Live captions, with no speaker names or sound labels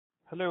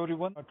Hello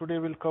everyone. Today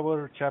we'll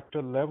cover chapter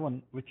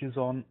 11, which is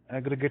on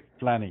aggregate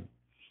planning.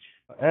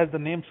 As the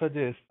name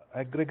suggests,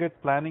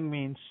 aggregate planning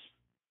means,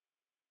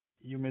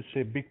 you may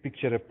say, big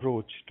picture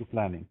approach to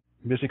planning.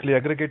 Basically,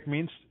 aggregate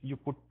means you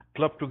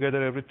club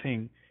together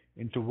everything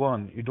into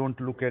one. You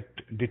don't look at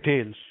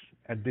details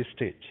at this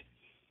stage.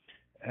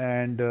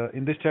 And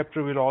in this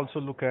chapter, we'll also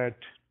look at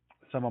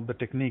some of the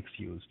techniques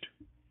used.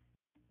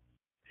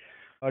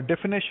 A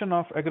definition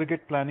of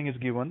aggregate planning is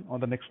given on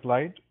the next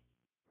slide,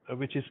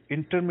 which is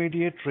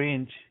intermediate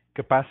range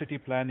capacity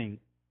planning,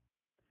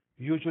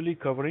 usually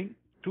covering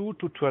 2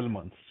 to 12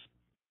 months.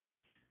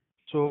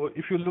 So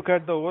if you look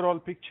at the overall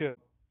picture,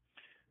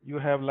 you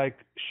have like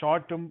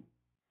short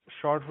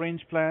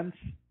range plans,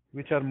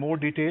 which are more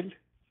detailed.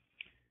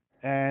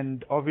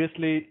 And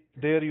obviously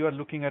there you are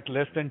looking at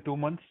less than 2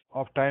 months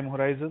of time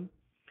horizon,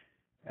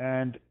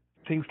 and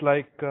things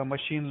like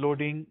machine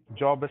loading,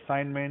 job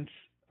assignments,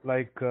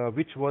 like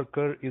which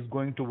worker is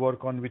going to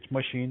work on which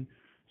machine.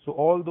 So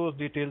all those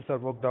details are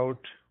worked out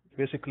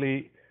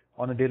basically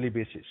on a daily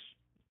basis.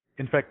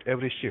 In fact,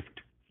 every shift.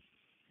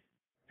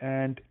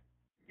 And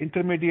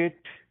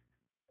intermediate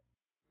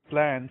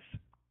plans,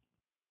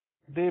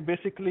 they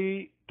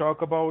basically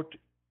talk about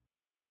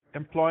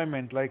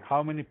employment, like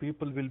how many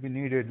people will be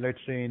needed, let's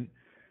say in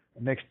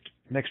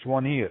next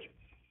 1 year,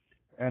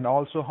 and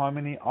also how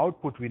many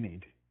output we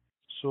need.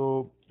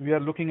 So we are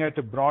looking at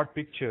a broad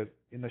picture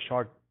in a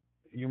short,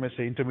 you may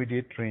say,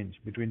 intermediate range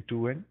between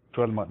 2 and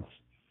 12 months.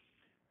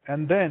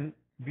 And then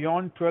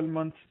beyond 12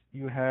 months,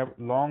 you have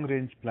long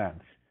range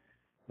plans.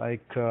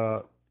 Like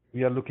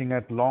we are looking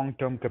at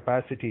long-term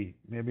capacity,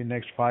 maybe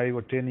next 5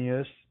 or 10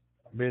 years,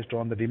 based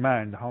on the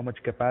demand, how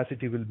much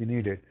capacity will be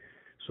needed.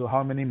 So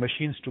how many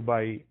machines to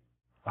buy,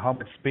 how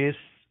much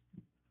space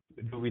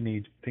do we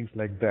need, things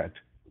like that.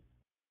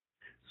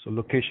 So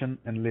location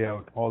and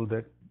layout, all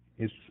that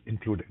is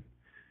included.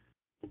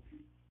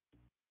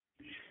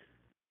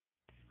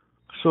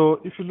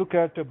 So if you look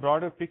at a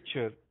broader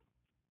picture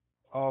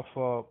of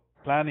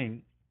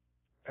planning,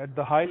 at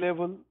the high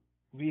level,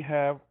 we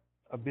have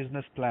a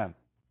business plan.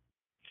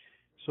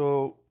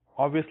 So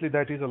obviously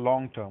that is a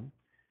long term,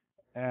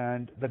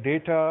 and the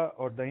data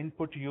or the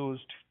input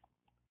used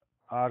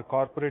are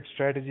corporate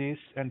strategies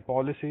and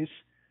policies,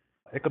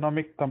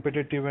 economic,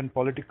 competitive and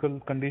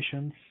political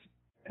conditions,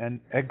 and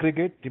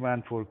aggregate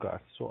demand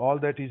forecasts. So all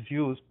that is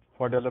used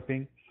for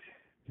developing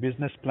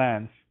business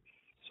plans.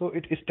 So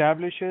it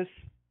establishes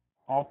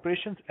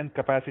operations and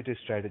capacity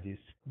strategies.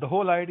 The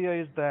whole idea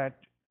is that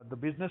the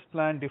business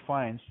plan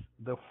defines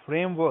the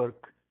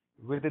framework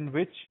within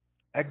which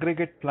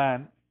aggregate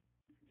plan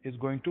is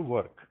going to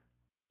work.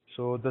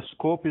 So the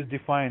scope is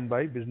defined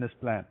by business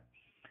plan.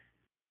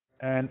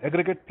 And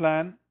aggregate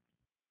plan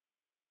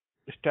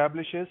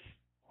establishes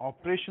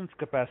operations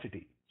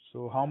capacity.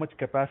 So how much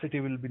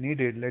capacity will be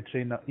needed, let's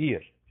say in a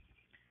year.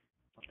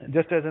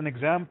 Just as an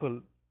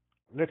example,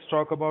 let's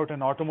talk about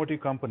an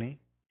automotive company,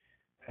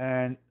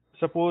 and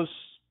suppose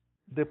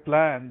they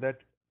plan that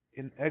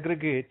in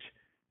aggregate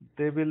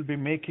they will be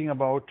making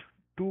about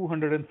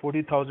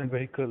 240,000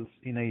 vehicles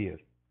in a year.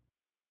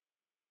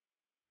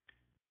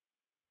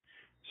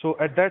 So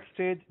at that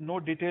stage, no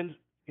detailed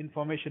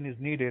information is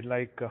needed,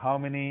 like how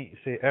many,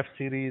 say, F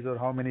series or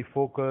how many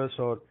Focus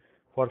or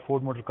for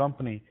Ford Motor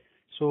Company.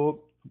 So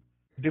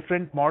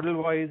different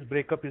model-wise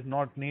breakup is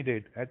not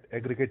needed at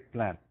aggregate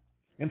plan.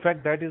 In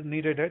fact, that is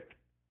needed at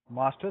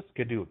master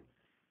schedule.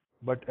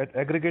 But at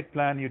aggregate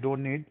plan, you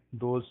don't need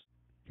those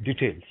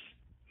details.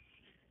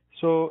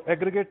 So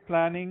aggregate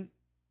planning,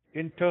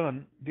 in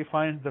turn,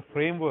 defines the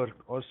framework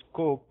or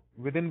scope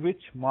within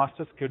which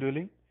master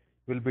scheduling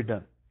will be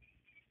done.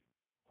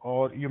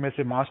 Or you may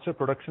say master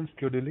production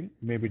scheduling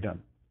may be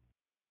done.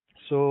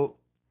 So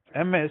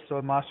MS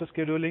or master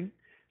scheduling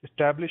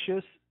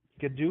establishes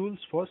schedules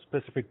for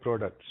specific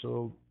products.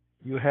 So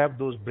you have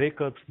those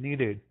breakups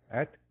needed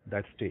at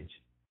that stage.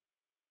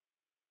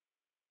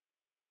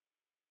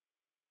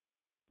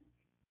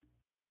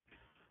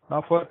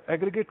 Now for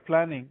aggregate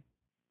planning,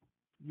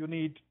 you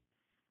need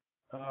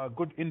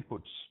good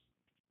inputs.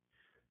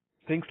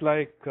 Things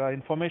like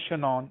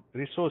information on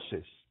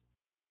resources.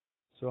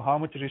 So how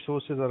much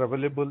resources are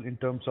available in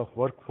terms of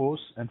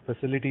workforce and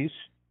facilities.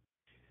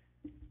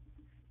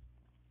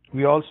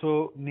 We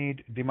also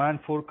need demand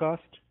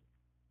forecast,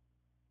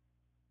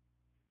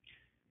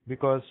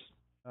 because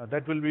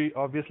that will be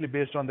obviously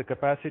based on the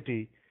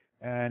capacity,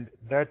 and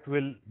that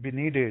will be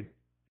needed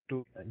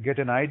to get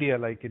an idea,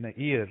 like in a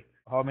year,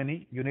 how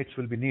many units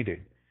will be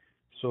needed.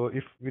 So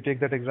if we take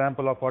that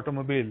example of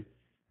automobile,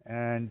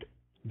 and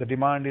the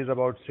demand is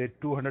about, say,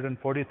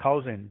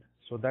 240,000,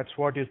 so that's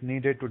what is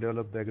needed to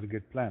develop the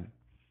aggregate plan.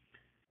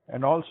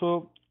 And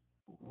also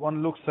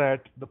one looks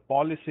at the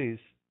policies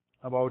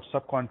about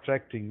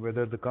subcontracting,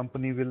 whether the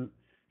company will,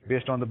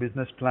 based on the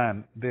business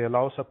plan, they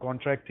allow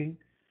subcontracting.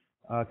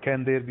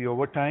 Can there be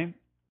overtime?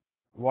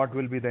 What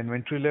will be the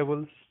inventory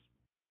levels?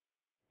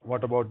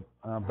 What about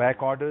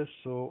back orders?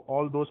 So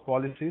all those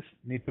policies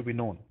need to be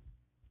known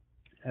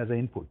as an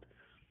input.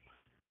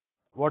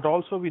 What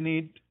also we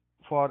need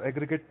for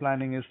aggregate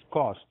planning is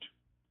cost.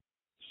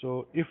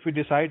 So if we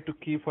decide to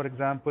keep, for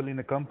example, in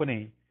a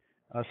company,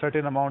 a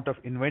certain amount of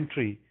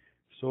inventory,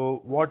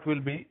 so what will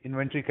be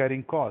inventory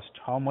carrying cost?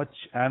 How much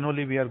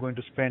annually we are going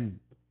to spend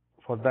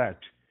for that?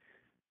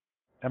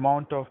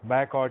 Amount of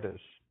back orders,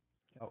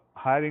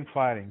 hiring,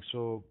 firing.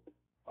 So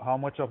how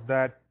much of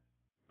that,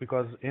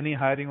 because any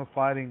hiring or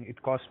firing,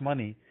 it costs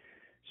money.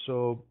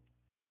 So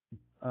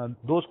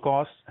those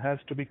costs has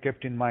to be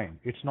kept in mind.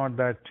 It's not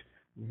that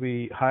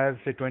we hire,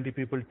 say, 20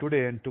 people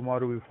today and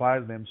tomorrow we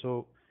fire them.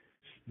 So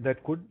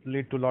that could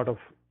lead to a lot of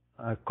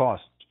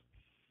cost.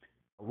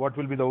 What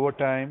will be the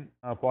overtime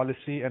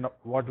policy, and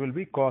what will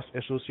be cost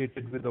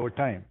associated with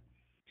overtime?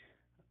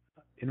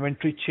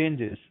 Inventory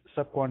changes,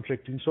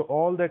 subcontracting. So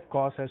all that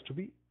cost has to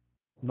be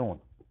known.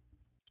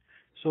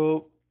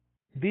 So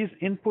these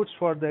inputs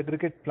for the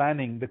aggregate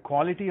planning, the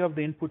quality of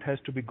the input has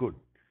to be good.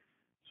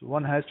 So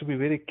one has to be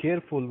very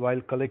careful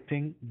while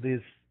collecting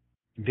this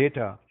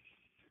data.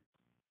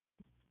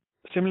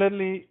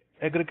 Similarly,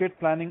 aggregate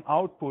planning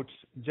outputs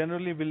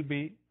generally will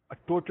be a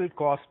total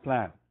cost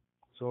plan.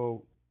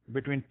 So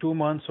between 2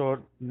 months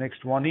or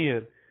next 1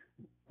 year,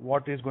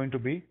 what is going to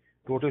be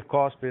total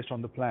cost based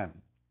on the plan.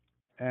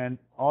 And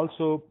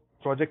also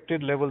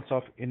projected levels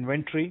of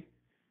inventory,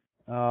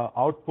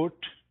 output,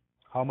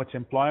 how much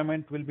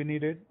employment will be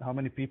needed, how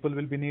many people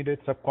will be needed,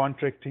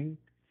 subcontracting,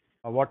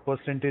 what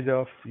percentage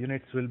of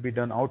units will be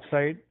done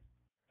outside,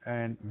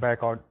 and back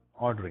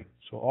ordering.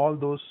 So all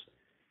those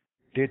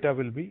data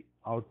will be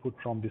output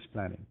from this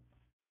planning.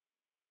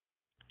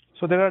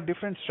 So there are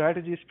different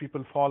strategies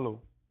people follow.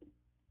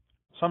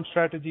 Some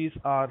strategies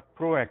are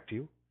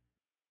proactive.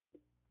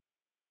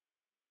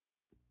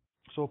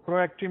 So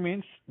proactive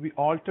means we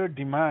alter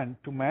demand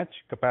to match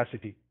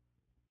capacity.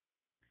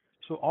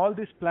 So all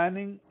this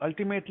planning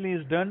ultimately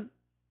is done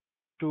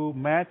to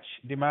match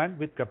demand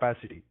with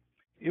capacity.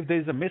 If there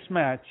is a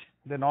mismatch,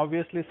 then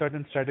obviously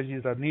certain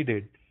strategies are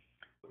needed.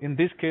 In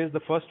this case,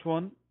 the first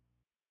one,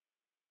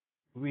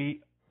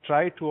 we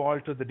try to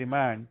alter the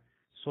demand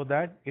so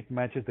that it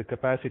matches the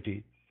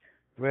capacity,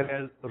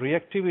 whereas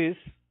reactive is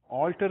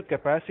alter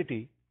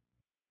capacity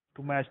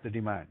to match the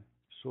demand.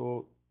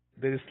 So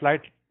there is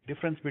slight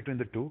difference between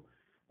the two.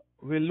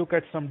 We'll look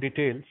at some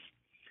details.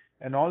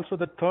 And also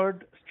the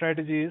third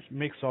strategy is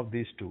mix of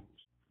these two.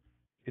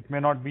 It may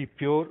not be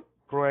pure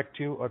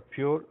proactive or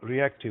pure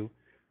reactive,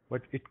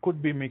 but it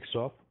could be mix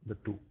of the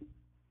two.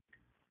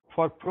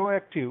 For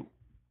proactive,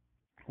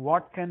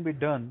 what can be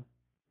done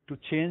to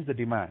change the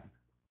demand?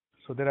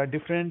 So there are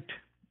different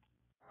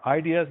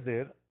ideas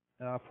there.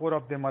 4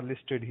 of them are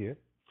listed here.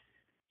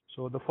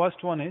 So the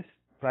first one is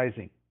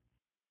pricing.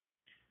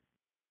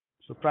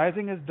 So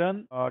pricing is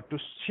done to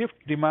shift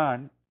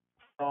demand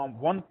from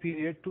one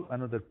period to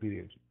another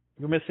period.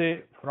 You may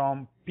say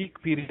from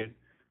peak period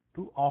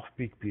to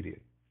off-peak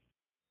period.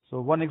 So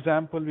one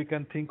example we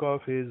can think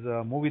of is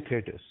movie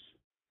theaters.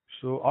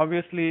 So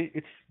obviously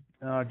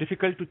it's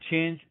difficult to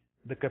change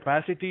the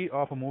capacity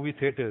of a movie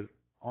theater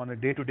on a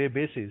day-to-day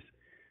basis.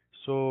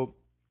 So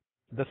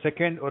the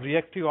second or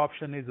reactive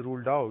option is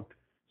ruled out.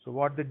 So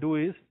what they do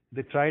is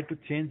they try to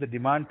change the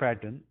demand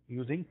pattern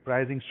using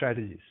pricing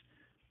strategies.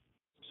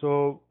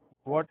 So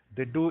what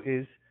they do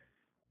is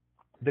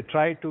they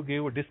try to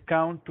give a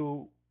discount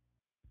to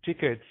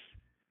tickets,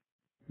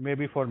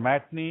 maybe for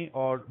matinee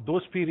or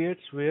those periods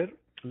where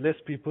less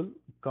people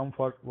come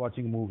for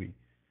watching movie,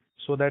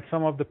 so that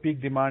some of the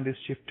peak demand is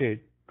shifted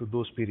to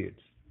those periods.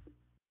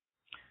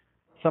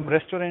 Some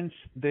restaurants,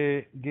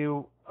 they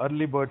give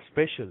early bird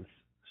specials,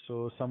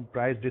 so some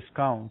price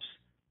discounts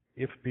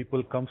if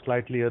people come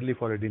slightly early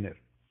for a dinner.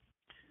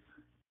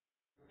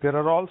 There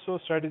are also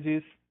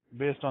strategies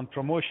based on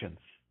promotions.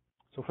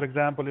 So for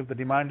example, if the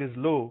demand is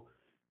low,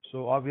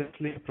 so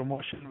obviously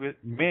promotion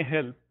may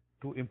help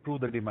to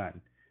improve the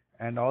demand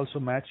and also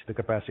match the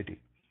capacity.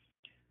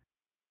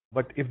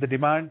 But if the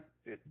demand,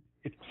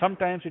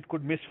 sometimes it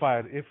could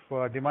misfire. If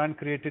demand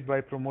created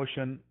by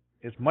promotion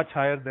is much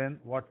higher than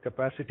what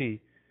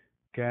capacity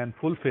can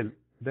fulfill,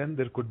 then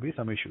there could be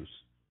some issues.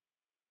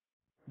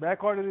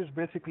 Back order is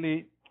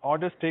basically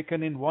orders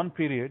taken in one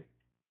period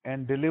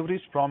and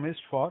deliveries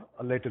promised for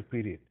a later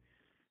period.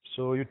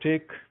 So you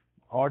take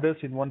orders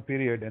in one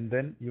period and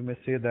then you may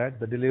say that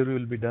the delivery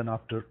will be done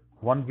after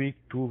 1 week,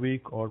 2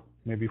 weeks, or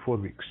maybe 4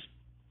 weeks.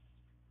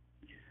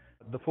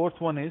 The fourth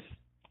one is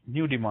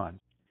new demand,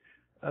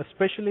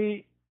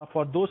 especially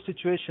for those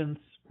situations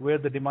where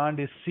the demand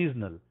is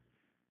seasonal.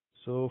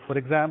 So for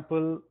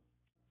example,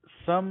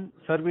 some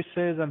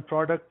services and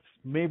products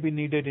may be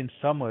needed in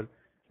summer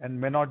and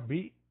may not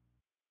be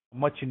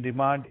much in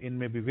demand in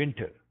maybe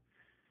winter.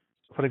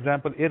 For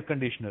example, air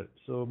conditioner,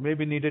 so may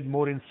be needed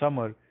more in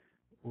summer,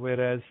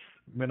 whereas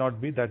may not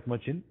be that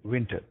much in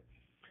winter.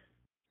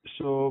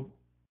 So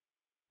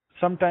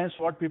sometimes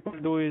what people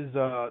do is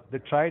they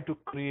try to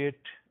create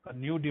a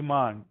new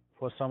demand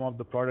for some of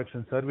the products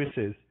and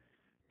services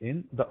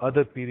in the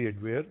other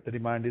period where the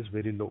demand is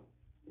very low.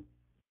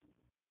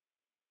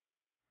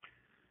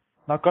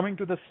 Now coming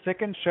to the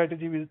second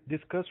strategy we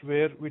discussed,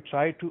 where we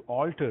try to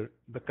alter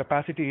the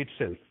capacity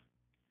itself.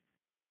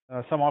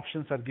 Some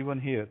options are given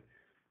here.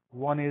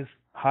 One is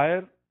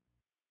hire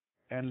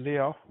and lay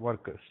off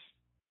workers.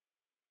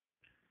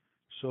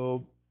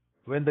 So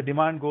when the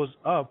demand goes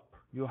up,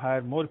 you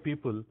hire more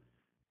people,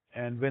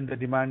 and when the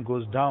demand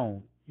goes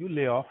down, you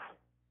lay off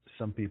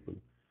some people.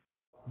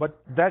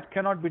 But that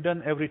cannot be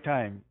done every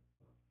time.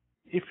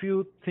 If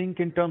you think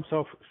in terms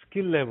of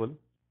skill level,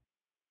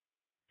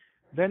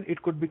 then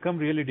it could become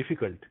really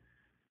difficult,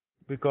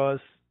 because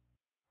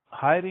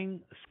hiring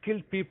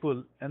skilled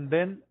people and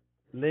then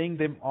laying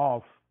them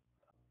off,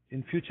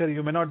 in future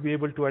you may not be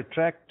able to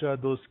attract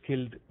those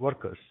skilled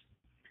workers.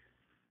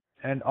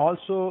 And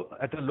also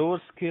at a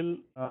lower skill,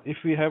 if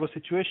we have a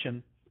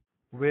situation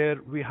where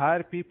we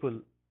hire people,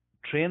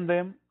 train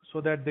them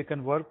so that they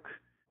can work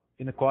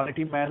in a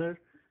quality manner,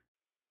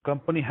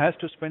 company has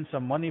to spend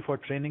some money for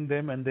training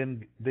them, and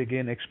then they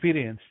gain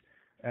experience.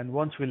 And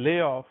once we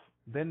lay off,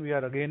 then we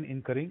are again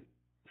incurring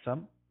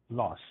some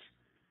loss.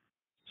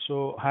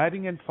 So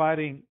hiring and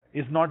firing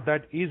is not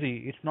that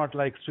easy. It's not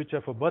like switch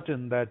off a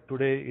button that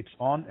today it's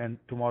on and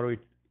tomorrow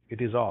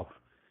it is off.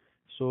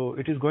 So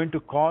it is going to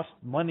cost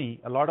money,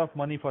 a lot of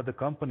money for the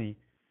company,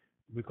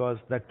 because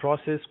that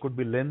process could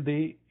be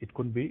lengthy, it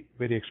could be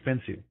very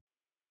expensive.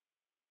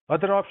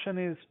 Other option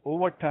is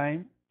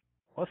overtime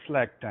or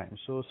slack time.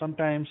 So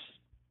sometimes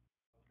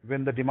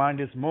when the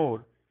demand is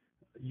more,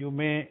 you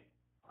may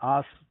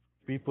ask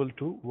people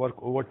to work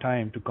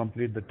overtime to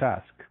complete the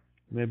task,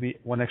 maybe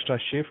one extra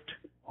shift,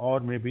 or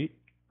maybe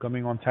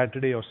coming on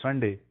Saturday or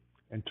Sunday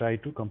and try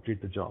to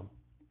complete the job.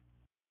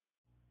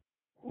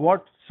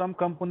 What some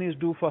companies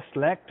do for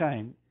slack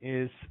time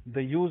is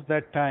they use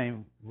that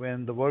time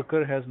when the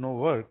worker has no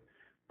work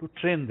to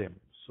train them.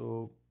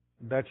 So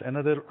that's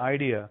another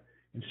idea,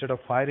 instead of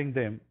firing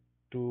them,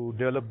 to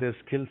develop their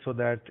skills so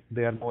that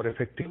they are more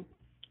effective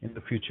in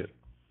the future.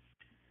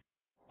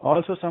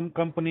 Also, some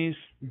companies,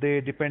 they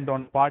depend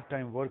on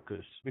part-time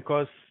workers,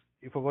 because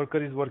if a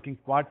worker is working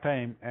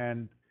part-time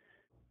and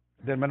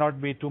there may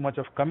not be too much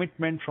of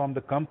commitment from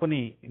the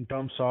company in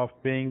terms of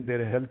paying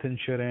their health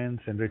insurance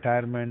and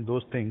retirement,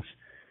 those things.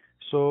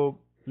 So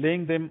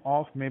laying them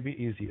off may be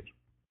easier.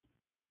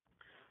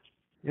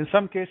 In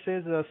some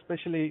cases,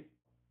 especially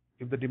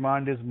if the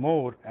demand is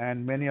more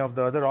and many of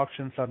the other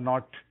options are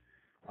not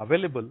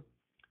available,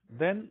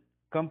 then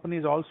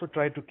companies also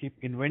try to keep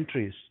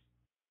inventories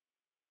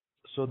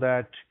so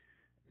that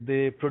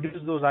they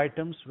produce those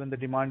items when the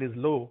demand is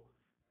low,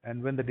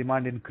 and when the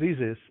demand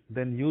increases,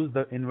 then use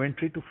the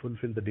inventory to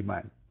fulfill the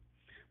demand.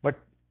 But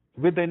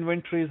with the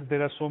inventories,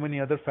 there are so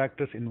many other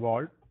factors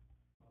involved,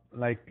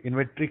 like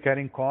inventory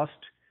carrying cost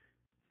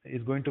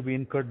is going to be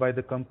incurred by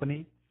the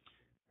company,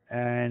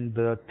 and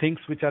the things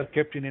which are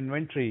kept in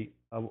inventory,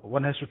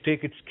 one has to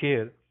take its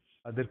care.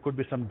 There could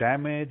be some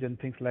damage and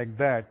things like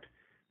that.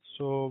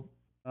 So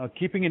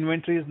keeping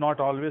inventory is not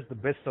always the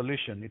best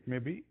solution. It may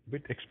be a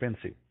bit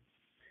expensive.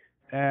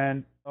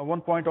 And one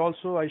point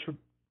also I should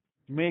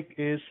make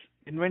is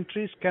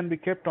inventories can be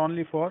kept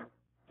only for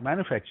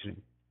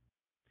manufacturing.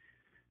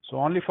 So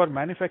only for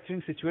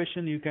manufacturing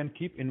situation you can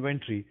keep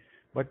inventory.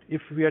 But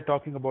if we are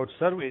talking about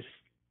service,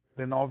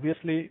 then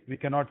obviously we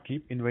cannot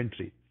keep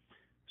inventory.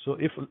 So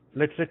if,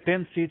 let's say,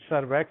 10 seats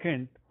are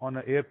vacant on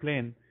an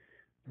airplane,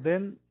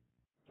 then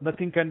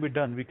nothing can be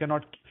done. We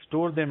cannot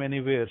store them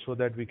anywhere so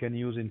that we can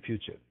use in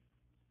future.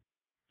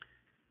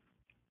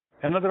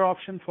 Another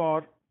option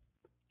for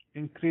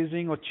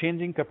increasing or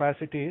changing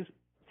capacity is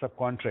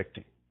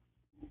subcontracting.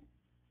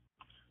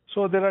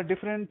 So there are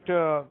different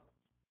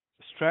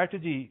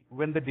strategy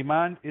when the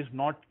demand is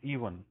not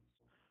even.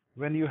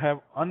 When you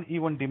have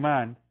uneven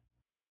demand,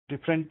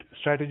 different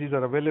strategies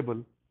are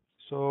available.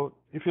 So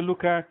if you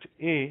look at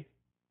A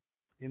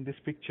in this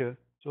picture,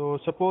 so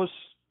suppose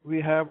we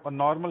have a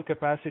normal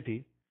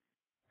capacity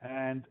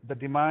and the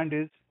demand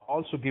is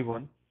also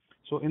given.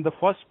 So in the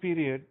first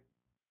period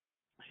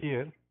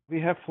here, we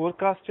have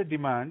forecasted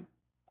demand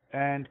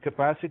and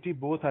capacity,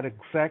 both are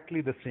exactly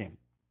the same.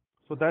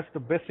 So that's the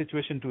best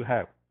situation to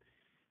have.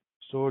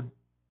 So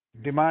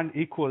demand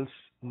equals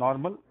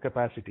normal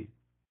capacity.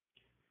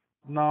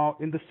 Now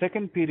in the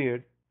second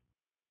period,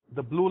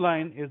 the blue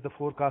line is the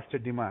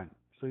forecasted demand.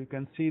 So you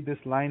can see this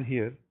line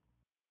here.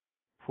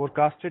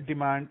 Forecasted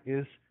demand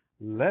is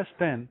less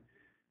than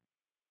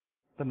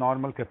the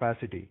normal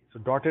capacity. So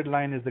dotted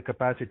line is the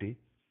capacity.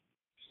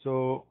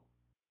 So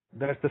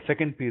that's the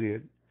second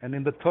period. And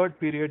in the third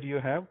period, you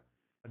have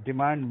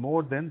demand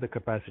more than the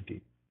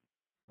capacity.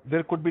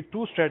 There could be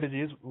two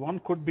strategies.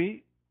 One could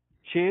be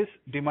chase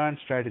demand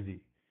strategy.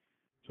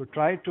 So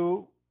try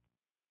to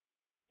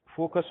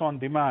focus on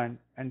demand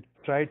and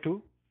try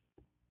to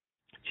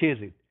chase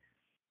it.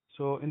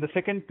 So in the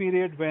second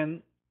period,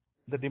 when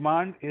the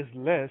demand is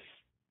less,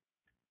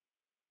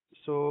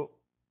 so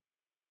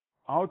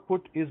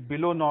output is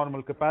below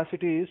normal,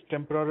 capacity is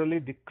temporarily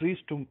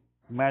decreased to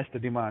match the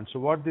demand. So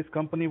what this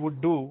company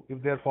would do,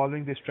 if they are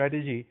following this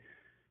strategy,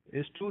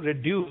 is to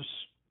reduce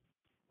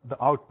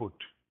the output.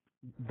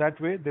 That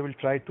way they will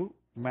try to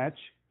match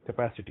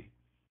capacity.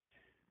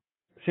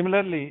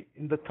 Similarly,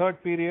 in the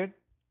third period,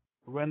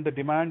 when the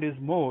demand is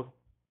more,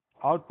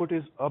 output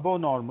is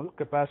above normal,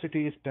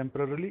 capacity is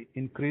temporarily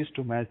increased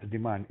to match the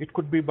demand. It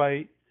could be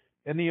by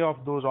any of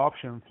those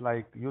options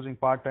like using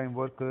part-time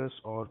workers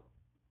or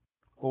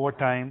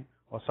overtime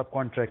or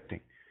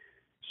subcontracting.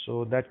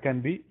 So that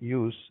can be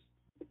used.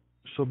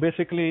 So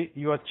basically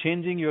you are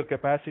changing your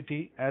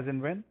capacity as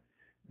and when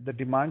the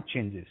demand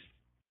changes.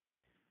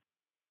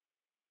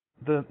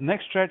 The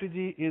next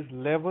strategy is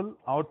level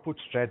output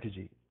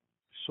strategy.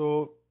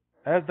 So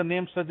as the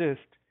name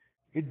suggests,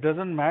 it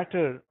doesn't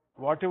matter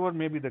whatever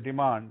may be the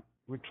demand,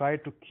 we try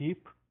to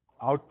keep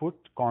output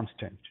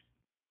constant.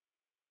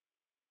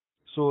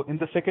 So in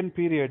the second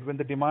period, when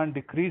the demand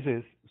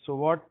decreases,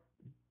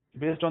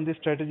 based on this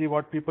strategy,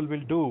 what people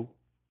will do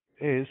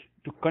is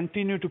to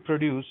continue to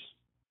produce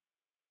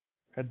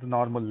at the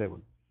normal level.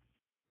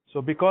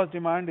 So because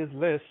demand is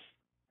less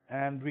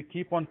and we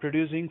keep on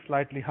producing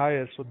slightly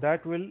higher, so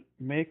that will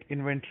make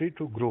inventory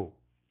to grow.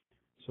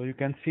 So you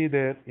can see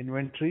there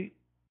inventory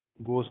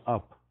goes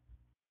up.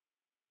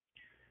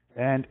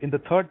 And in the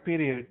third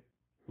period,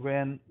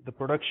 when the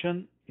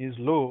production is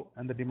low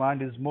and the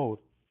demand is more,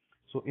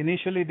 so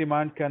initially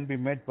demand can be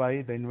met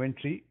by the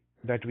inventory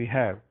that we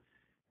have,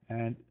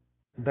 and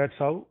that's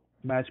how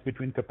match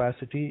between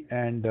capacity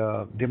and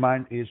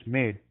demand is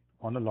made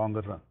on a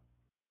longer run.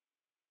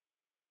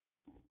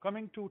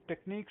 Coming to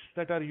techniques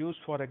that are used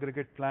for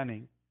aggregate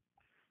planning.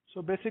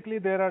 So basically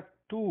there are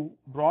two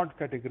broad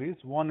categories.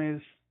 One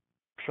is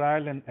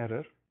trial and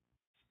error.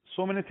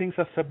 So many things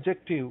are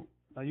subjective.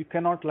 You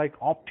cannot like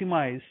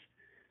optimize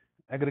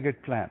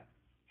aggregate plan.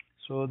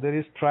 So there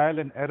is trial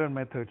and error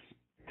methods.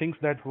 Things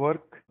that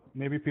work,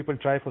 maybe people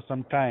try for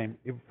some time.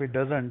 If it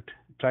doesn't,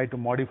 try to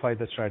modify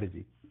the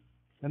strategy.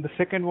 And the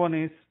second one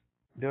is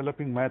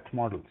developing math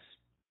models.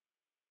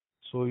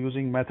 So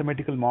using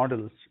mathematical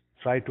models,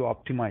 try to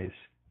optimize.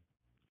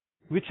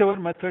 Whichever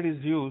method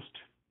is used,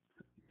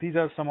 these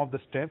are some of the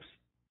steps.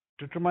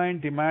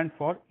 Determine demand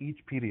for each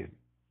period.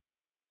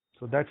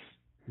 So that's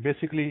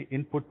basically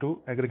input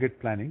to aggregate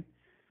planning.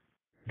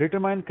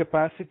 Determine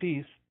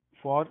capacities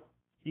for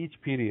each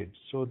period.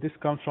 So this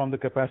comes from the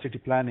capacity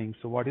planning.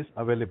 So what is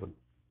available?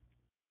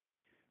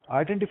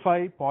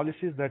 Identify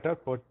policies that are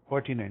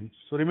pertinent.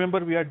 So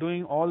remember, we are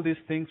doing all these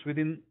things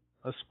within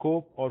a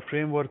scope or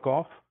framework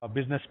of a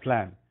business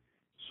plan.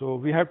 So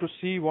we have to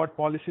see what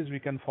policies we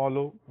can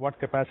follow, what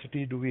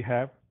capacity do we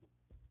have.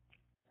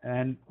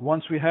 And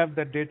once we have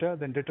that data,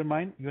 then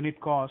determine unit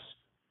cost.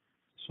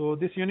 So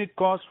this unit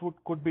cost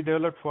could be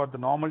developed for the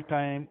normal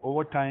time,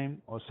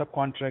 overtime, or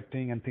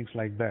subcontracting and things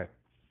like that.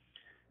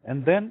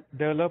 And then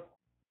develop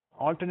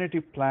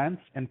alternative plans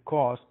and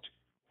cost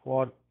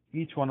for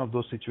each one of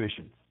those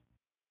situations.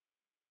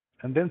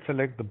 And then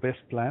select the best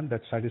plan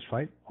that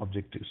satisfies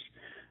objectives.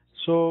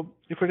 So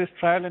if it is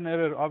trial and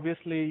error,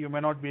 obviously you may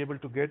not be able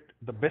to get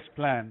the best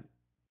plan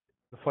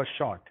the first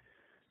shot.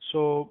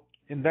 So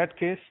in that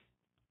case,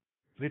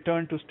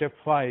 return to step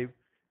 5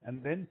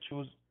 and then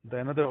choose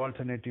another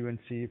alternative and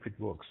see if it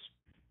works.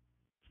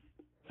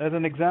 As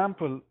an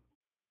example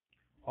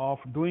of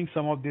doing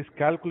some of these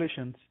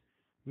calculations,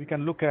 we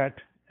can look at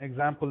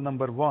example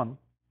number 1.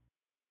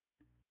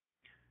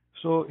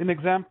 So in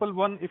example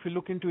 1, if you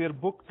look into your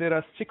book, there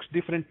are 6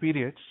 different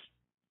periods.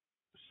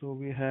 So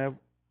we have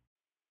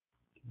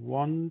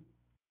 1,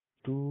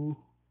 2,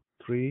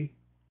 3,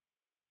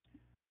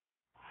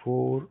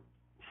 4,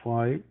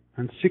 5,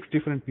 and 6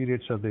 different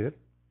periods are there.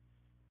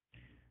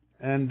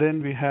 And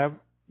then we have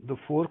the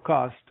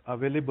forecast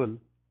available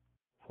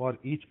for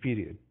each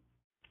period.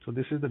 So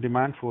this is the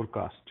demand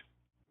forecast.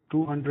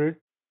 200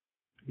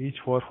 each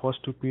for first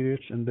 2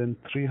 periods, and then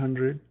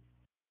 300,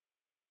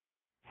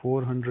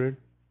 400,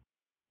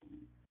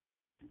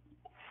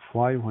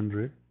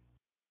 500,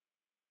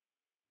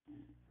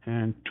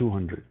 and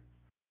 200.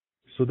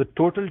 So the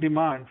total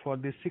demand for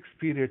these 6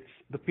 periods,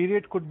 the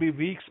period could be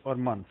weeks or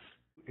months,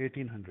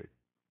 1800.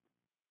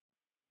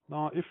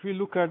 Now if we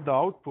look at the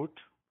output,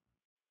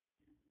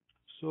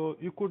 so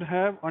you could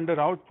have under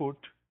output,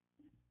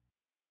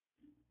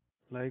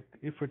 like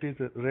if it is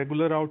a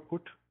regular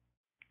output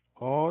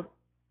or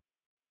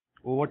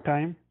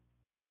overtime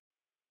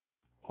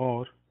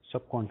or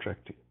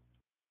subcontracting.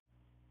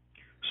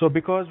 So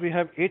because we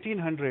have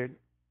 1800,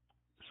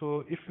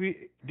 so if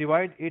we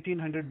divide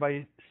 1800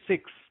 by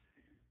 6,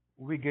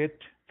 we get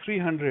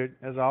 300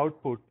 as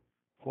output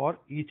for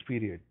each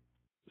period.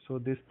 So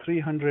this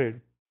 300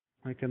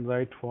 I can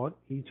write for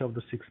each of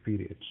the 6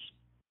 periods,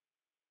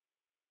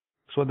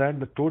 so that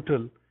the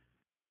total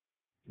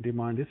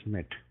demand is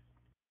met.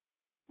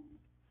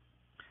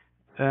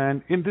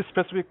 And in this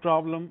specific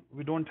problem,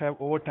 we don't have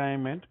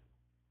overtime and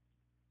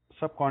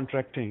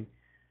subcontracting.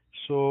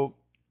 So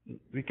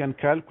we can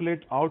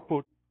calculate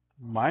output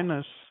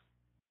minus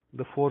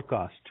the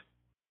forecast.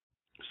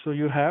 So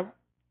you have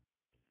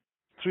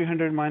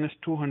 300 minus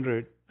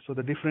 200, so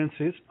the difference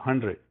is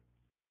 100.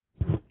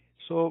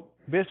 So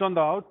based on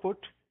the output,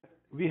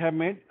 we have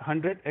made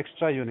 100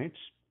 extra units.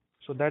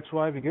 So that's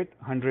why we get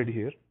 100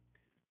 here.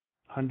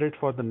 100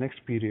 for the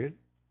next period,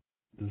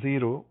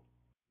 0,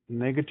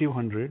 negative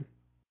 100.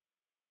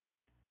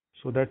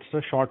 So that's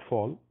a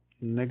shortfall,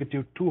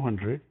 negative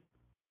 200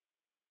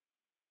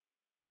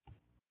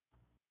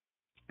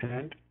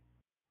 and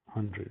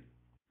 100.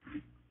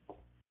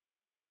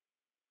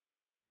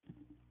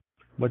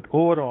 but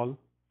overall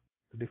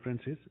the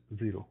difference is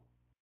 0.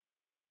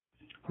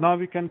 Now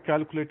we can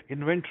calculate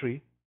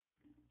inventory.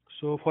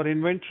 So for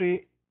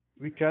inventory,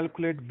 we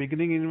calculate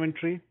beginning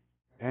inventory,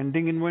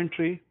 ending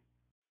inventory,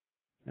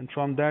 and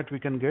from that we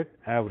can get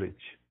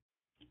average.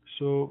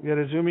 So we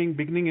are assuming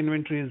beginning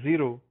inventory is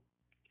 0,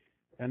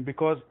 and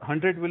because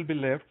 100 will be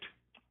left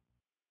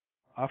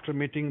after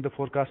meeting the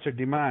forecasted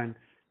demand,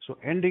 so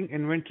ending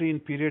inventory in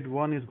period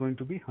 1 is going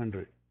to be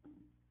 100.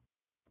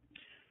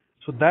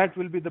 So that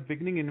will be the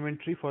beginning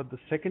inventory for the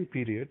second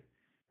period,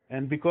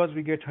 and because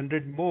we get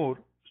 100 more,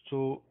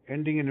 so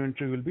ending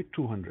inventory will be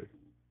 200.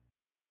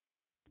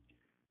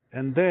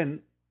 And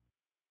then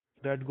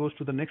that goes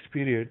to the next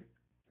period,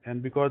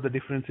 and because the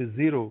difference is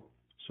 0,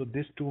 so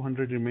this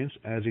 200 remains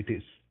as it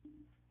is.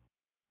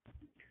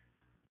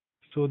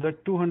 So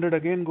that 200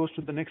 again goes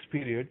to the next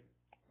period,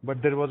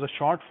 but there was a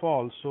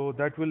shortfall, so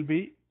that will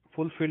be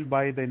fulfilled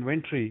by the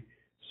inventory.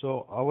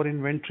 So our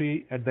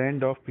inventory at the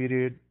end of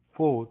period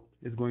 4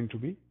 is going to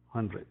be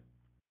 100.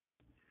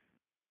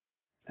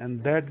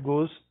 And that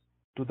goes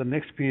to the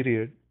next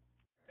period,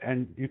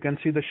 and you can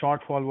see the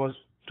shortfall was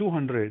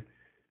 200.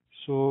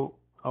 So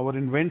our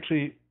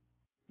inventory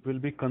will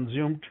be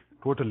consumed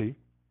totally.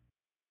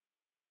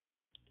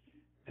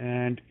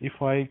 And if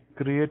I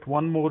create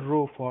one more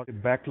row for a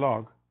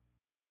backlog,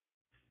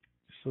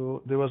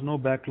 so there was no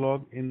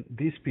backlog in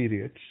these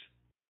periods,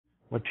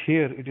 but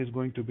here it is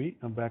going to be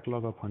a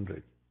backlog of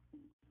 100.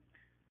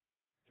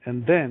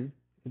 And then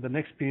in the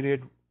next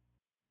period,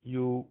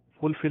 you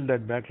fulfill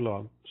that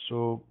backlog.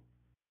 So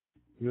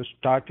your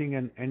starting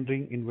and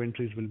ending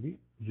inventories will be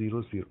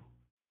 0, 0.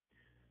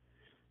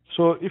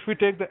 So if we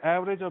take the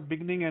average of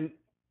beginning and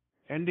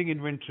ending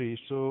inventory,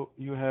 so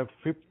you have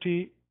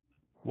 50,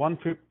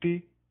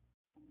 150,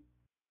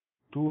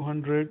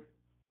 200,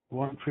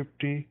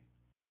 150,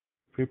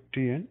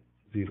 50, and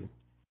 0.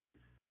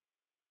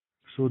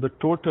 So the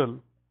total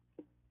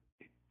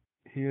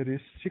here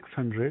is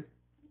 600,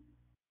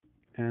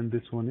 and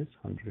this one is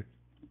 100.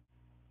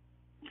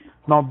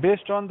 Now,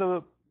 based on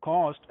the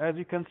cost, as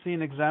you can see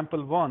in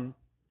example 1,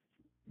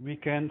 we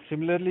can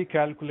similarly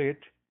calculate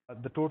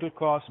the total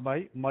cost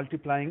by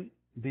multiplying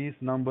these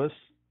numbers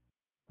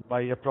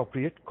by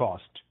appropriate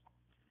cost.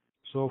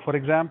 So, for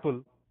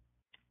example,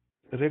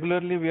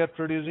 regularly we are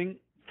producing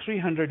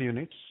 300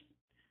 units,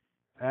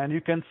 and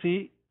you can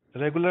see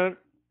regular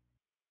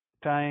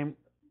time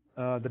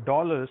the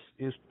dollars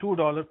is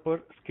 $2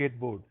 per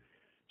skateboard.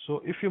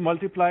 So if you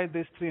multiply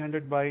this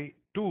 300 by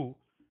 2,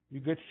 you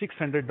get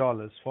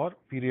 $600 for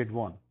period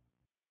 1.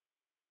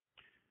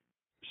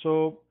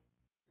 So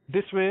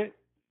this way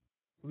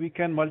we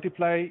can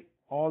multiply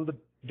all the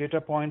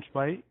data points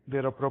by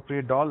their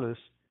appropriate dollars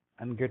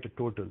and get a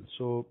total.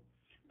 So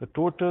the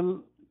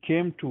total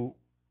came to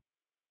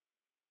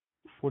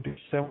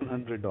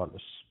 $4,700.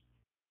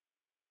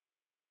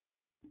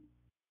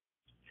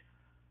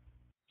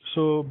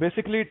 So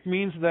basically it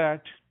means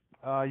that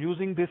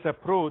using this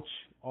approach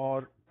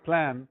or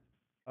plan,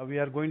 we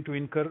are going to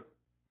incur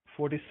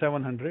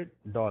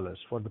 $4,700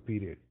 for the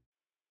period.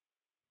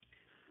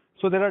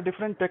 So there are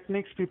different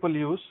techniques people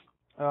use.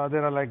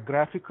 There are like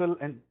graphical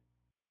and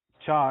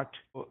chart.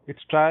 It's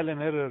trial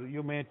and error.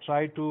 You may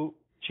try to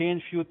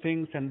change few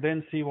things and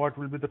then see what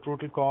will be the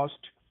total cost.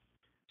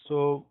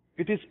 So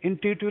it is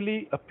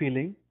intuitively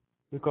appealing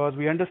because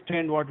we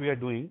understand what we are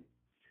doing,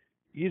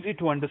 easy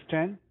to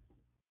understand,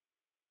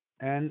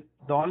 and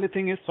the only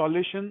thing is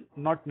solution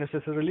not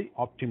necessarily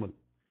optimal.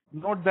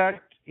 Note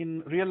that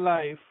in real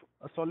life,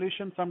 a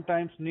solution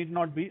sometimes need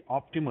not be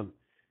optimal,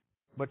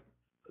 but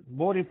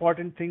more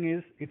important thing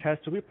is it has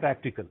to be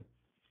practical.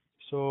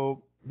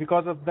 So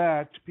because of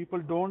that, people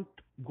don't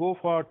go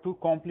for too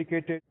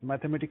complicated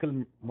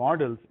mathematical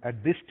models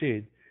at this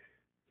stage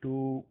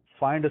to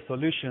find a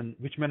solution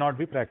which may not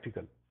be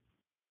practical.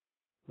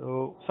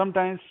 So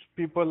sometimes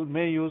people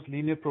may use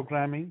linear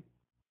programming.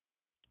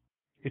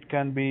 It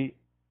can be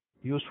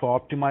used for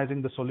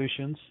optimizing the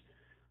solutions.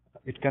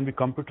 It can be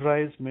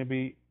computerized.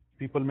 Maybe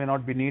people may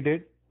not be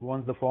needed.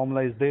 Once the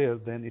formula is there,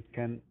 then it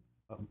can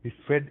be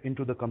fed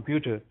into the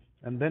computer,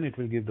 and then it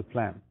will give the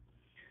plan.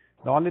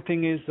 The only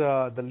thing is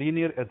the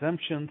linear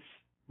assumptions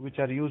which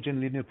are used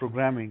in linear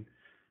programming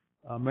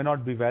may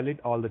not be valid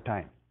all the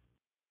time.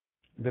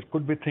 There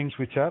could be things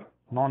which are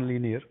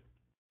non-linear.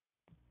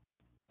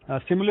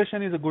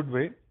 Simulation is a good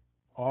way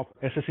of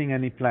assessing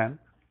any plan.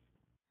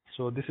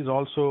 So this is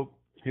also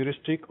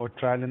heuristic or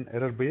trial and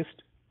error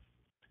based.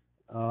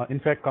 In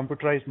fact,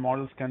 computerized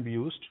models can be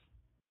used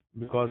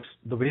because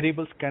the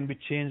variables can be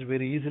changed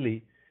very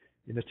easily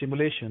in a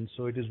simulation.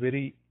 So it is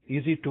very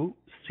easy to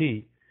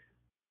see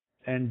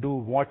and do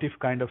what if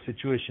kind of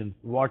situation.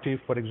 What if,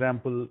 for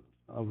example,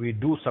 we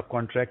do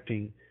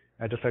subcontracting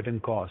at a certain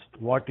cost?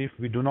 What if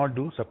we do not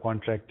do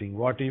subcontracting?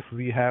 What if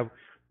we have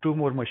 2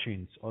 more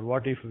machines? Or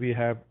what if we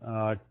have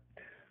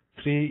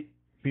 3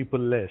 people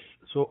less?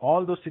 So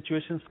all those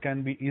situations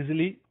can be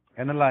easily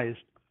analyzed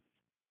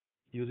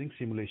using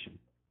simulation.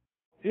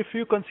 If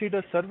you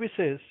consider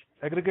services,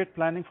 aggregate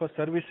planning for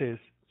services,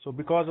 so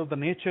because of the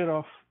nature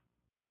of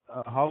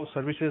how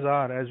services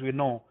are, as we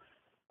know,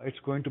 it's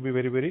going to be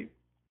very, very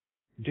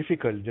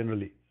difficult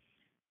generally.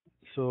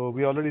 So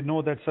we already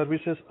know that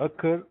services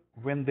occur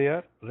when they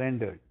are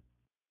rendered.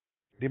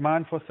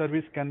 Demand for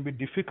service can be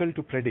difficult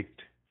to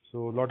predict,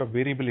 so a lot of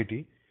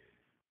variability.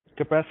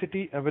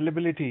 Capacity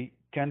availability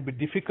can be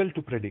difficult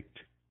to predict.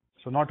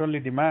 So not only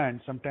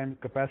demand, sometimes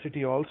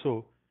capacity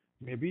also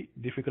may be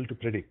difficult to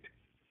predict.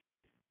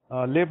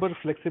 Labor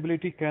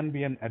flexibility can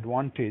be an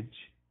advantage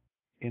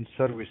in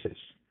services.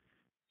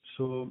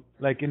 So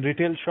like in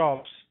retail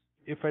shops,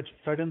 if at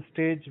certain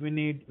stage we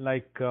need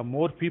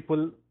more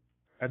people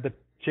at the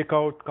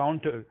checkout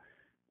counter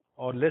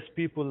or less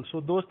people, so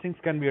those things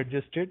can be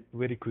adjusted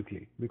very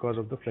quickly because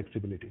of the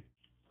flexibility.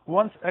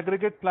 Once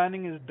aggregate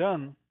planning is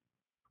done,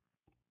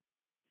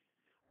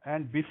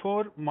 and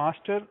before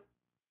master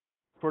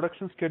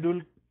production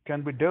schedule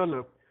can be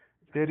developed,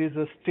 there is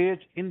a stage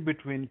in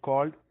between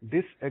called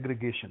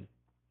disaggregation.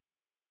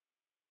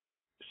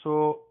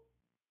 So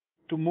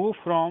to move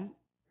from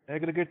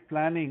aggregate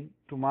planning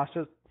to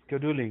master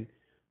scheduling,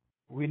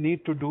 we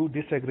need to do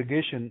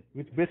disaggregation,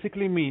 which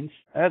basically means,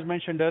 as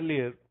mentioned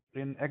earlier,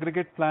 in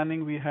aggregate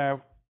planning we have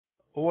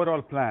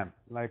overall plan,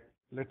 like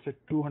let's say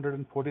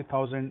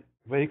 240,000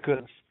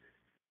 vehicles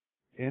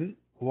in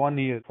 1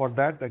 year. For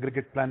that,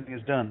 aggregate planning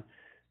is done.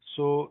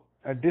 So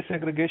at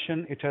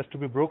disaggregation, it has to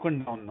be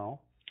broken down now.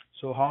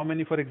 So how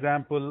many, for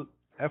example,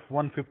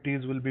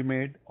 F-150s will be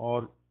made,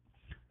 or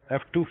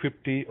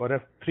F-250 or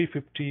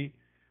F-350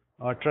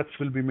 trucks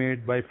will be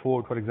made by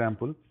Ford, for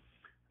example,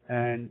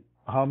 and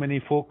how many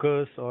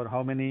Focus or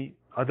how many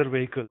other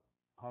vehicles,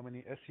 how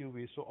many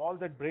SUVs. So all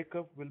that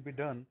breakup will be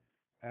done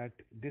at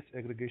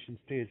disaggregation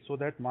stage, so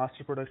that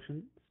master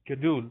production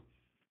schedule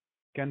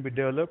can be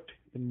developed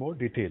in more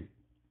detail.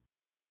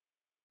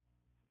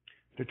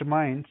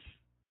 Determines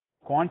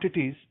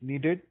quantities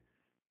needed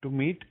to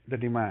meet the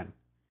demand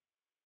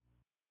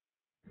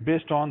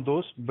based on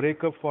those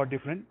breakup for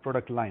different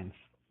product lines.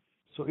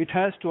 So it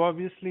has to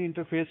obviously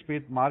interface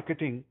with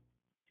marketing,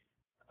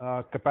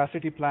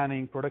 capacity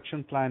planning,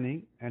 production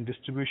planning, and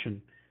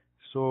distribution.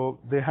 So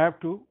they have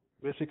to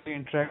basically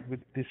interact with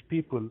these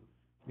people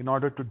in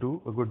order to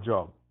do a good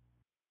job.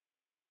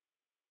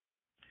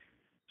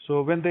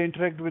 So when they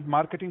interact with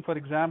marketing, for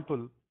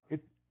example, it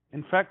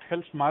in fact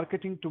helps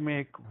marketing to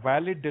make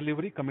valid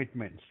delivery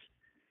commitments.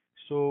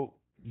 So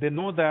they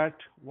know that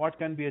what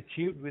can be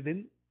achieved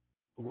within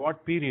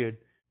what period.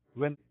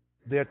 When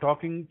they are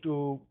talking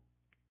to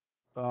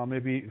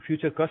maybe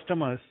future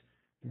customers,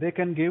 they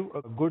can give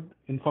a good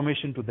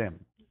information to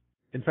them.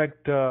 In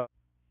fact,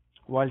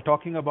 while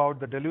talking about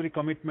the delivery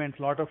commitments,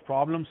 a lot of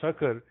problems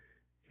occur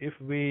if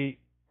we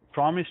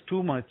promise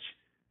too much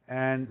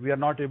and we are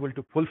not able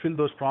to fulfill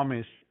those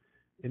promises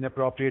in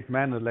appropriate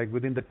manner, like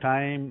within the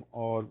time,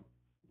 or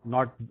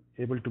not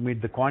able to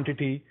meet the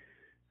quantity.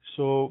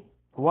 So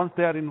once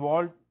they are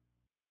involved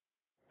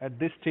at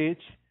this stage,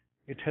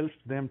 it helps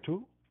them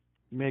to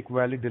make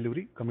valid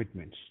delivery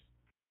commitments.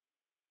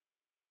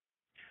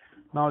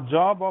 Now,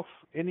 job of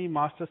any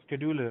master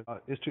scheduler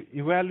is to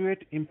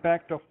evaluate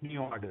impact of new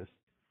orders.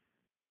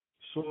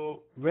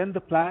 So when the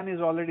plan is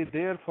already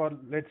there for,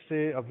 let's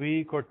say, a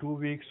week or 2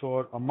 weeks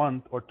or a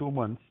month or 2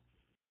 months,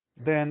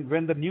 then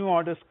when the new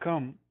orders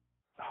come,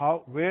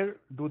 where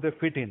do they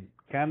fit in?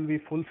 Can we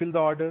fulfill the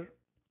order?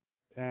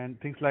 And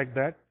things like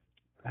that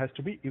has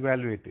to be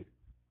evaluated.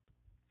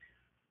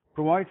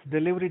 Provides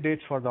delivery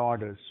dates for the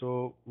orders.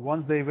 So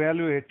once they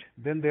evaluate,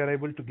 then they are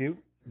able to give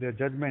their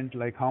judgment,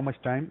 like how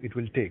much time it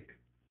will take.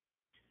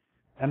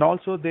 And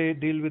also they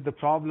deal with the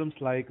problems,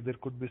 like there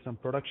could be some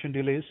production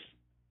delays.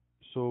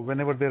 So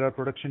whenever there are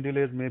production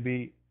delays,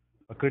 maybe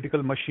a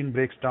critical machine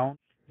breaks down,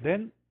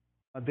 then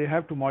they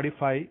have to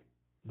modify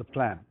the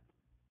plan.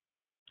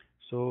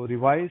 So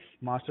revise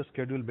master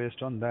schedule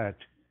based on that.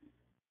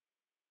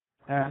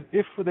 And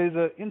if there is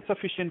a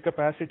insufficient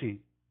capacity,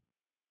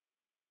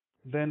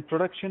 then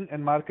production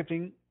and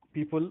marketing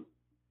people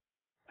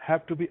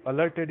have to be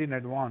alerted in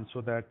advance,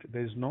 so that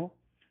there is no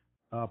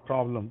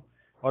problem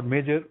or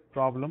major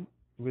problem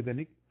with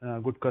any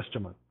good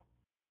customer.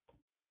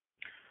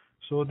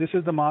 So this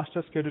is the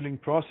master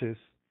scheduling process.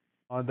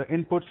 The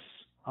inputs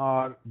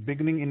are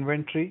beginning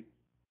inventory,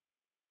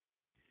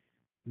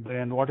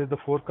 then what is the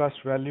forecast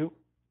value,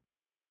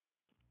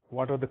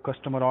 what are the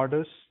customer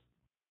orders,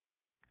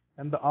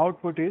 and the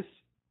output is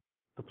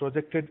the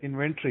projected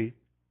inventory,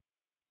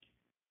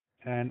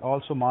 and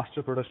also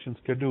master production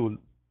schedule,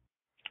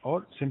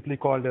 or simply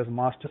called as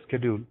master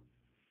schedule,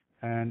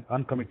 and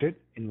uncommitted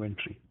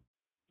inventory.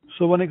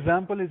 So one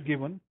example is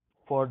given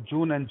for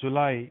June and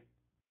July.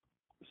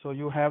 So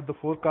you have the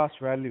forecast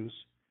values.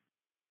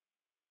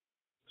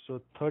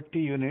 So 30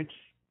 units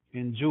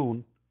in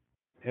June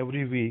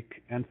every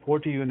week and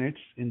 40 units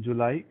in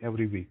July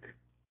every week.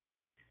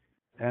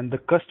 And the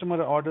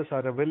customer orders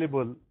are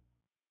available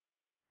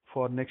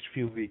for next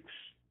few weeks,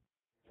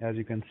 as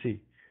you can see.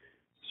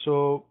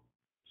 So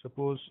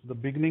suppose the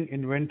beginning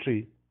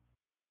inventory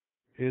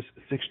is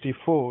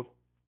 64.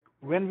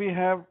 When we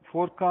have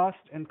forecast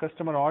and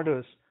customer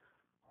orders,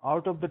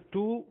 out of the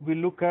two, we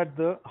look at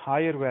the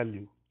higher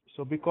value.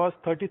 So because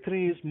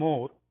 33 is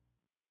more,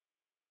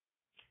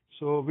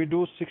 So we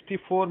do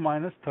 64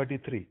 minus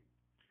 33.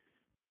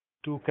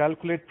 To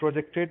calculate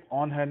projected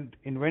on-hand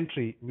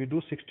inventory, we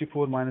do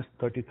 64 minus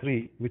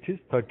 33, which is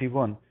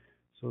 31.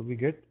 So we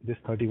get this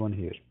 31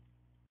 here.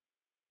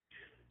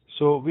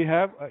 So we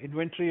have an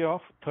inventory of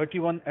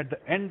 31 at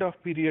the end of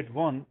period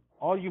 1,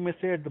 or you may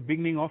say at the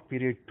beginning of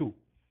period 2.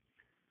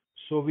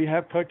 So we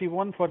have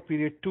 31 for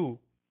period 2,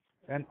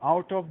 and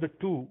out of the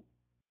 2,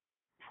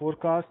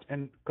 forecast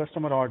and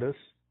customer orders,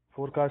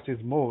 forecast is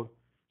more.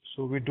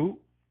 So we do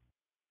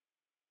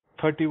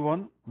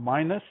 31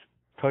 minus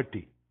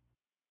 30.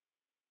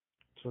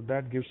 So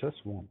that gives us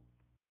 1.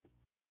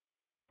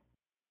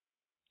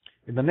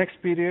 In the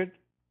next period,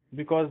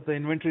 because the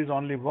inventory is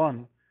only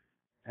 1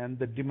 and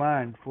the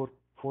demand for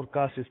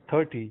forecast is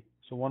 30,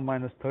 so 1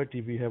 minus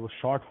 30, we have a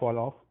shortfall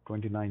of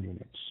 29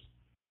 units.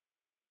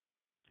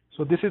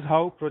 So this is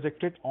how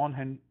projected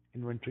on-hand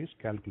inventory is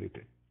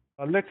calculated.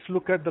 Let's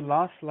look at the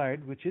last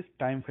slide, which is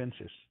time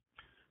fences.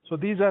 So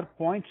these are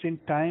points in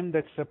time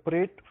that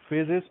separate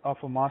phases of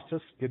a master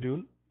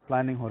schedule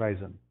planning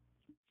horizon.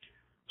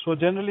 So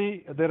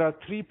generally there are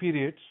 3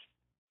 periods.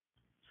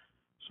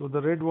 So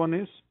the red one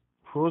is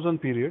frozen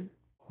period,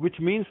 which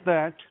means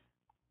that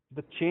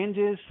the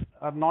changes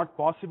are not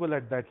possible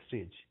at that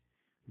stage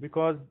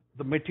because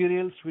the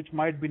materials which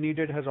might be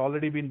needed has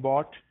already been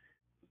bought.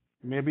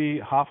 Maybe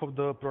half of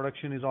the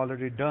production is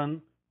already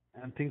done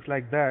and things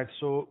like that.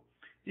 So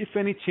if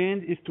any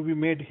change is to be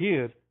made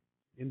here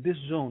in this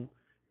zone,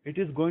 it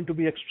is going to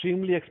be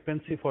extremely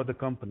expensive for the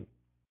company.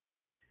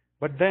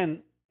 But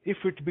then if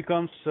it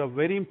becomes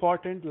very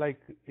important, like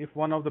if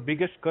one of the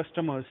biggest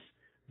customers,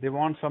 they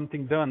want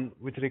something done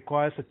which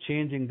requires a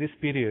change in this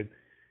period,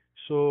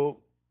 so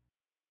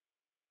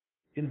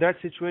in that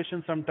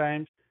situation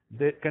sometimes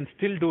they can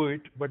still do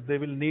it, but they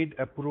will need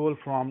approval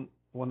from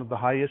one of the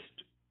highest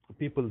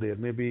people there,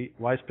 maybe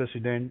vice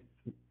president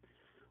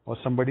or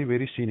somebody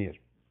very senior.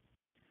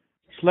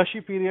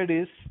 Slushy period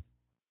is,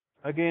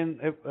 again,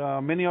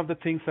 many of the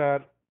things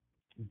are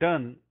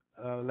done,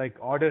 like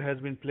order has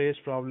been placed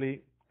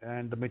probably,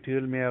 and the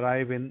material may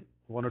arrive in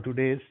 1 or 2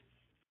 days,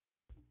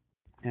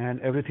 and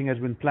everything has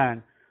been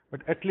planned.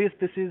 But at least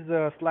this is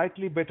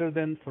slightly better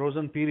than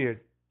frozen period.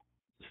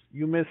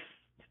 You may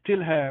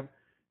still have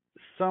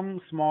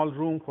some small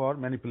room for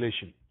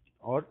manipulation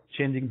or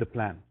changing the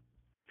plan.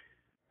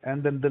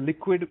 And then the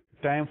liquid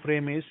time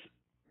frame is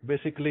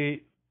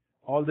basically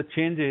all the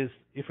changes,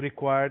 if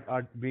required,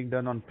 are being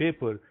done on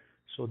paper,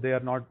 so they are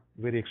not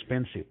very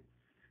expensive.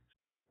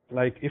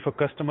 Like if a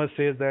customer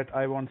says that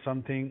I want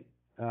something,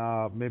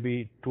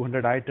 maybe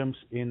 200 items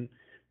in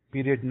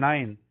period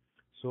 9,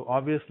 so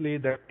obviously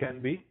that can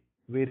be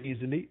very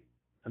easily,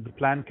 the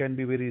plan can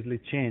be very easily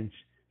changed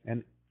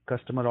and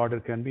customer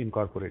order can be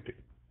incorporated.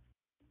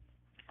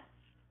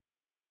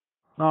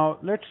 Now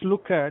let's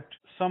look at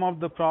some of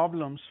the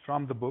problems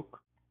from the book.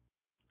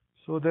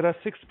 So there are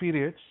 6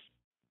 periods.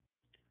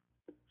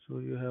 So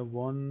you have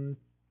 1,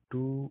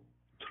 2,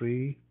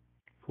 3,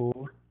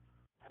 4,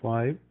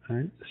 5,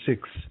 and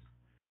 6.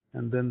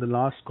 And then the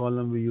last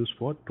column we use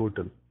for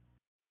total.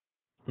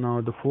 Now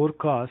the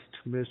forecast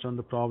based on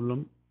the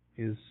problem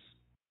is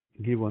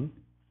given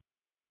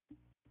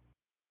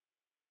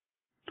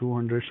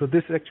 200. So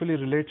this actually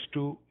relates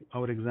to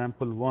our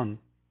example 1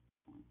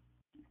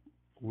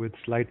 with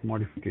slight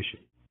modification.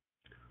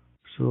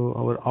 So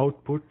our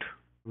output,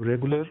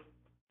 regular,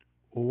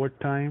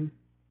 overtime,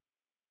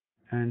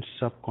 and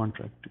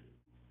subcontracting.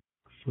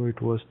 So it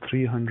was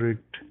 300,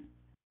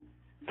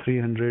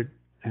 300,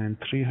 and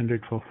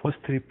 300 for first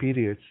 3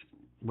 periods,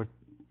 but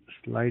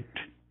slight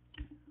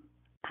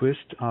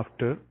twist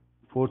after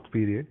 4th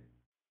period,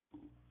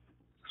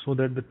 so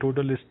that the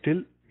total is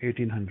still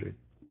 1800.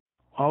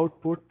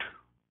 Output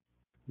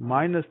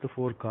minus the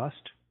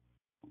forecast,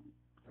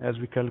 as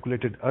we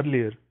calculated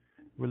earlier,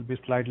 will be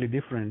slightly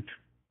different.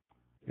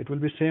 It will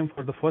be same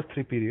for the first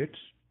 3 periods,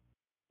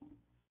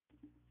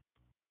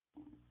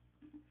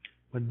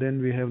 but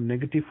then we have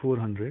negative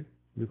 400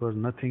 because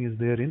nothing is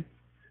there in,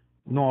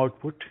 no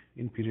output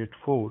in period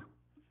 4.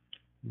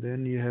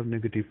 Then you have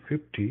negative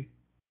 50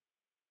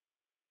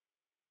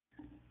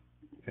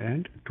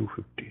 and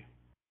 250.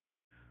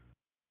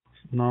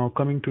 Now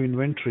coming to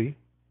inventory,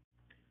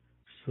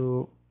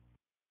 so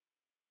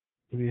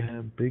we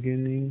have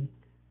beginning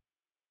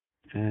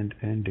and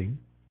ending,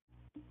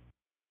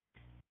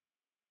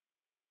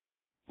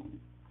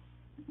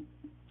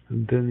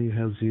 and then you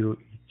have 0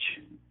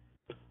 each.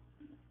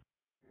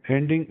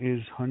 Ending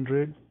is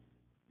 100,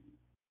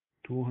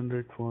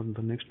 200 for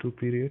the next 2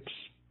 periods,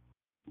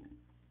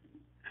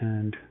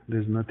 and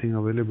there's nothing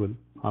available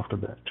after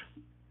that.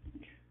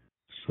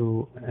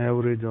 So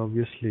average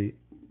obviously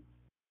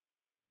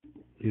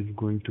is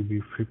going to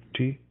be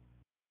 50.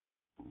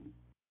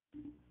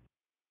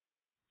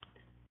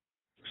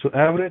 So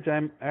average,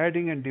 I'm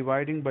adding and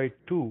dividing by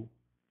 2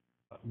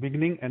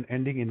 beginning and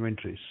ending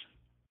inventories.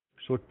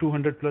 So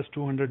 200 plus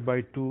 200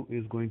 by 2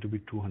 is going to be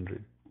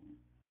 200.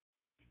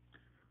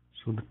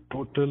 So the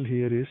total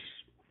here is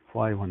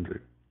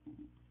 500.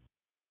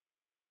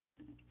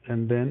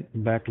 And then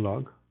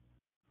backlog.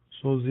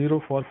 So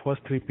 0 for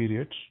first 3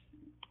 periods,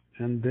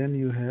 and then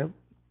you have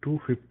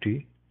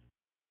 250.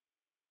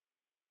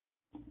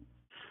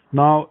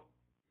 Now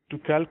to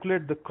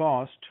calculate the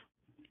cost,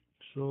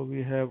 so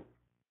we have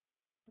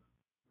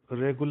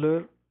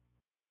regular,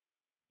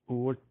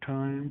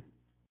 overtime,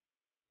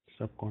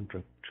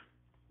 subcontract.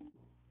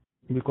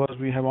 Because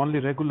we have only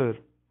regular,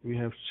 we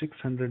have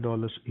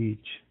 $600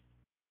 each,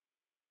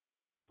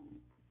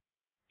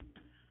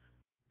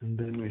 and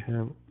then we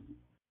have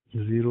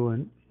 0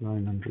 and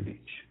 900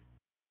 each.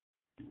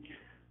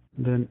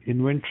 Then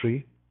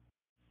inventory,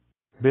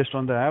 based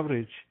on the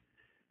average,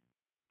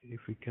 if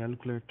we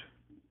calculate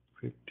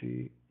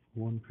 50,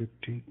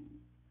 150,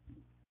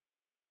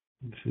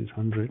 this is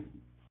 100,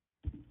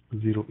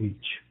 0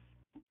 each.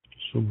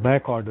 So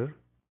back order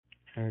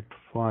at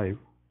 5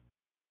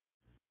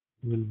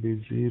 will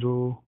be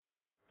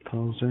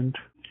 0,000.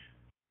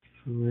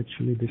 So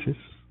actually this is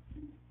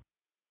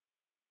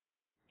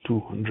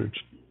 200.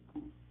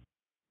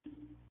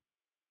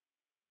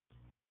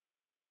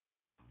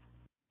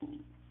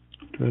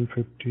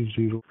 1250,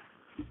 0.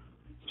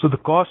 So the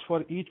cost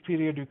for each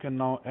period you can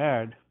now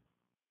add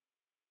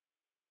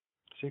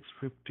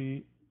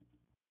 650,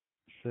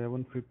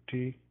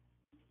 750,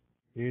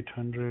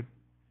 800,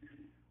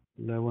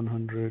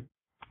 1100,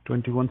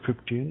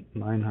 2150, and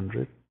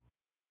 900.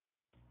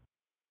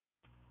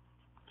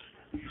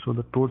 So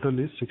the total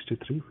is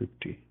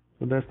 6350.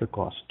 So that's the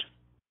cost.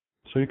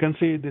 So you can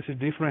see this is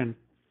different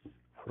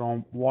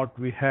from what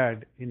we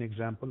had in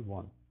example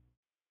 1.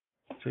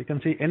 So you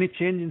can see any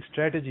change in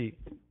strategy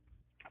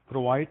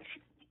provides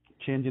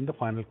change in the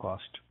final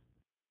cost.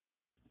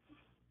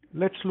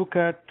 Let's look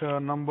at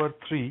number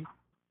 3.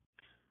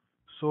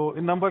 So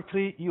in number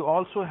 3, you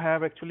also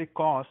have actually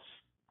costs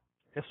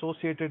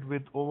associated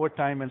with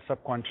overtime and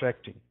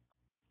subcontracting.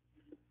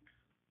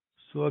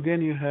 So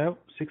again, you have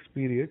 6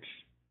 periods,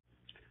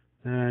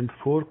 and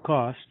 4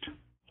 costs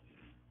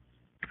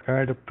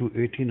add up to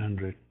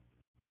 1800.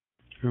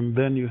 And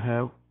then you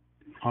have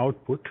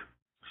output.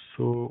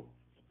 So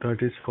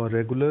that is for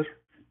regular,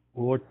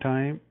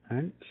 overtime,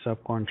 and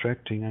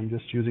subcontracting. I'm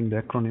just using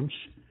the acronyms.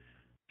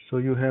 So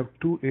you have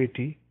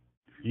 280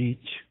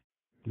 each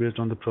based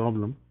on the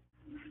problem,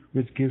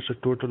 which gives a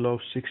total of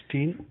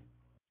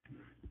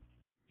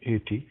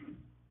 1680.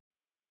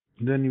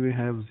 Then we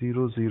have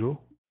 0, 0,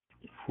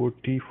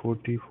 40,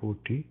 40,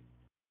 40,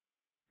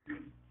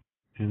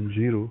 and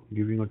 0,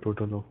 giving a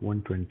total of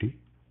 120.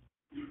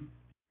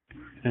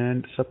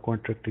 And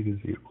subcontracting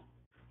is 0.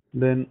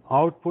 Then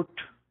output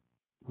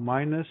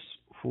minus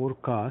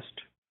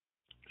forecast.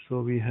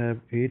 So we have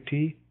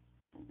 80,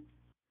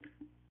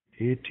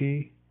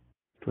 80,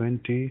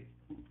 20,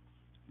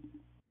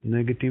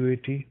 negative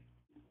 80,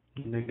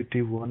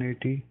 negative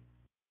 180,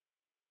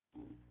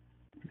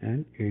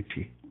 and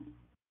 80.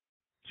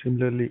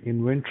 Similarly,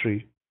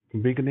 inventory,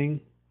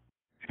 beginning,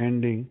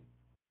 ending,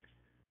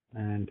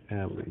 and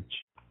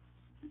average.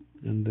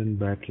 And then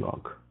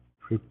backlog,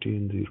 50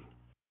 and 0.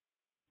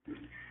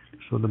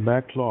 So the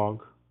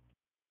backlog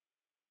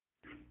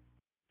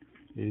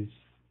is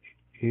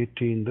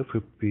 80 in the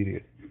 5th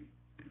period.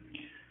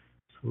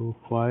 So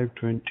 5,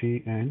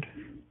 20, and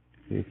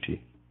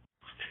 80.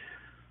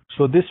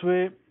 So this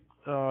way,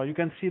 you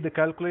can see the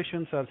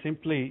calculations are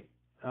simply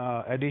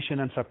addition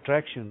and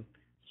subtraction,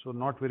 so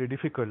not very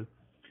difficult.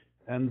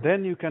 And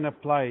then you can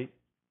apply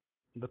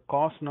the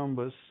cost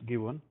numbers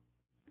given,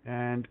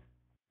 and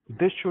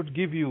this should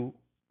give you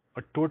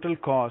a total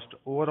cost,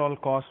 overall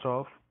cost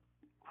of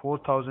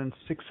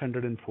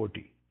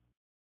 4,640.